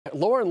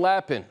Lauren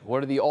Lappin,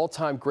 one of the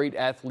all-time great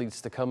athletes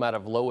to come out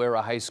of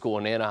Loara High School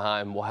in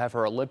Anaheim, will have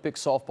her Olympic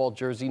softball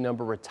jersey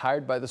number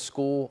retired by the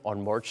school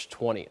on March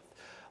 20th.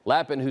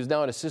 Lappin, who's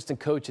now an assistant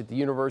coach at the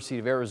University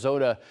of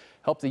Arizona,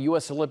 helped the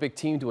U.S. Olympic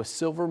team to a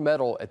silver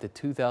medal at the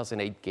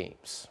 2008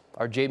 Games.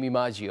 Our Jamie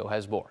Maggio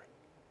has more.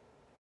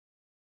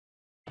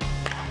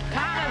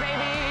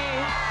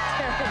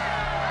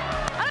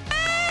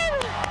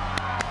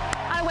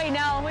 Wait,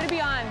 no, way to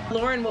be on.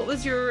 Lauren, what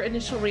was your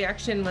initial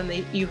reaction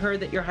when you heard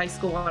that your high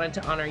school wanted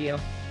to honor you?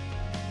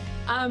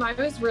 I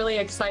was really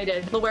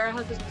excited. Loara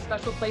has a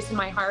special place in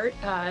my heart.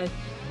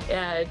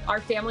 Our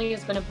family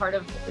has been a part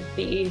of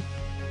the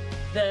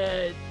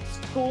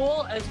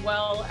school as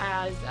well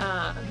as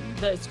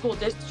the school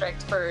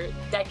district for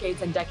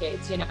decades and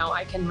decades. You know,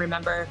 I can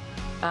remember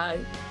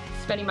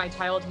spending my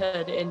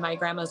childhood in my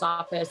grandma's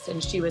office,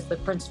 and she was the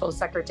principal's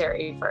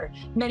secretary for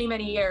many,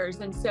 many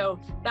years. And so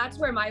that's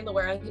where my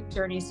Loara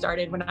journey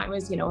started when I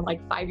was,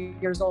 like 5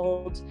 years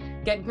old,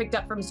 getting picked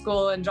up from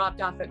school and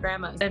dropped off at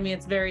grandma's. I mean,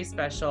 it's very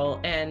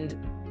special. And,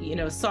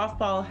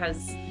 softball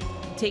has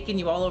taken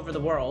you all over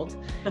the world,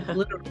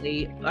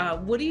 literally.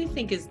 What do you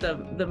think is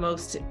the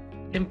most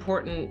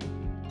important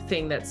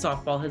thing that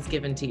softball has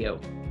given to you?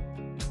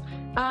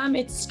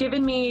 It's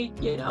given me,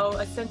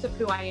 a sense of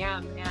who I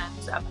am and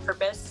a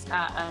purpose.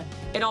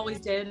 It always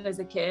did as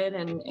a kid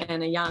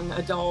and a young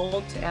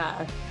adult,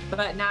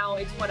 but now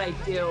it's what I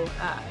do.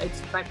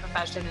 It's my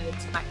profession and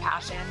it's my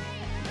passion.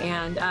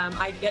 And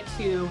I get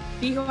to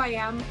be who I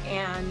am,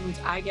 and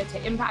I get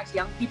to impact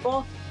young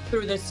people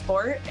through this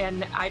sport,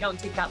 and I don't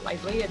take that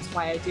lightly. It's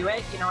why I do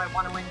it. I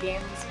want to win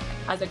games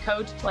as a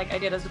coach like I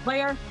did as a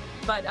player,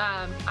 but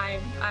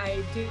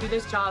I do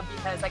this job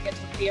because I get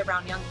to be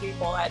around young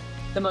people at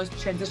the most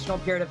transitional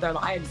period of their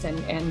lives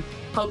and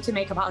hope to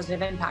make a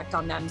positive impact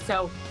on them.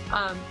 So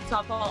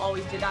softball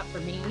always did that for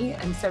me,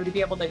 and so to be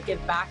able to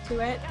give back to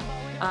it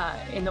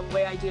in the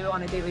way I do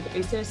on a daily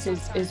basis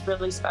is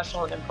really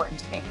special and important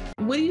to me.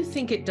 What do you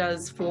think it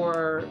does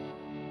for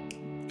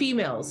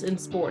females in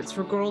sports,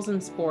 for girls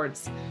in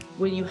sports,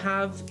 when you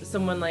have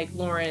someone like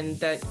Lauren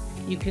that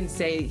you can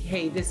say,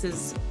 hey,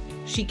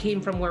 she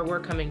came from where we're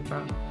coming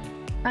from?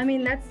 I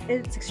mean,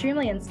 it's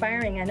extremely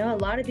inspiring. I know a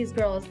lot of these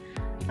girls,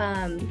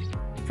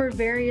 for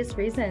various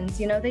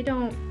reasons, I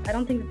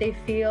don't think that they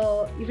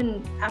feel,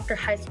 even after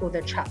high school,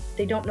 they're trapped.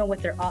 They don't know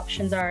what their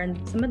options are,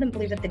 and some of them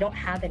believe that they don't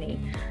have any.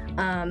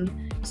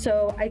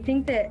 So I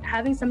think that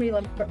having somebody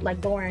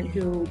like Lauren,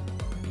 who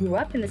grew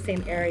up in the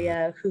same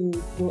area, who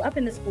grew up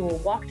in the school,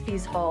 walked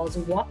these halls,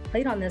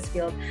 played on this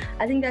field,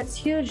 I think that's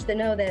huge to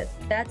know that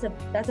that's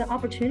an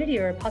opportunity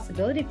or a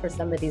possibility for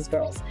some of these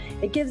girls.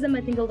 It gives them,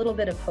 I think, a little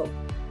bit of hope.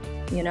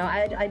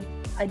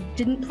 I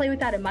didn't play with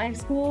that in my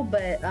school,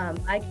 but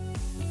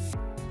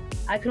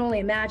I can only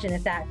imagine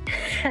if that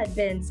had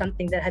been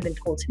something that had been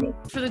told to me.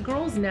 For the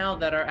girls now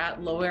that are at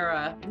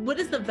Loara, what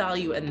is the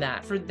value in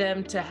that for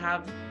them to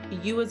have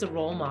you as a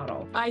role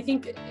model? I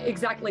think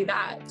exactly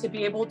that, to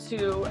be able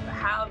to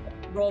have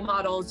role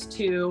models,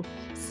 to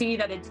see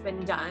that it's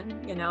been done,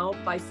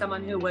 by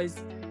someone who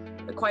was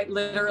quite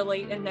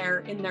literally in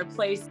their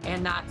place,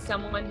 and that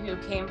someone who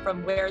came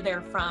from where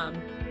they're from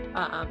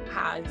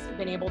has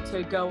been able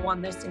to go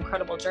on this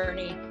incredible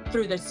journey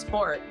through the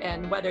sport.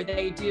 And whether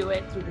they do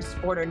it through the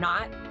sport or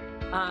not,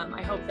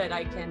 I hope that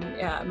I can,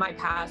 my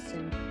past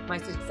and my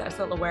success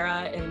at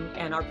Loara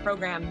and our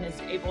program is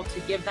able to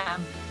give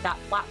them that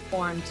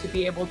platform to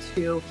be able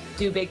to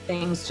do big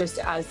things just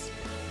as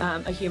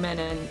a human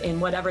and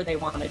in whatever they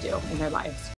want to do in their lives.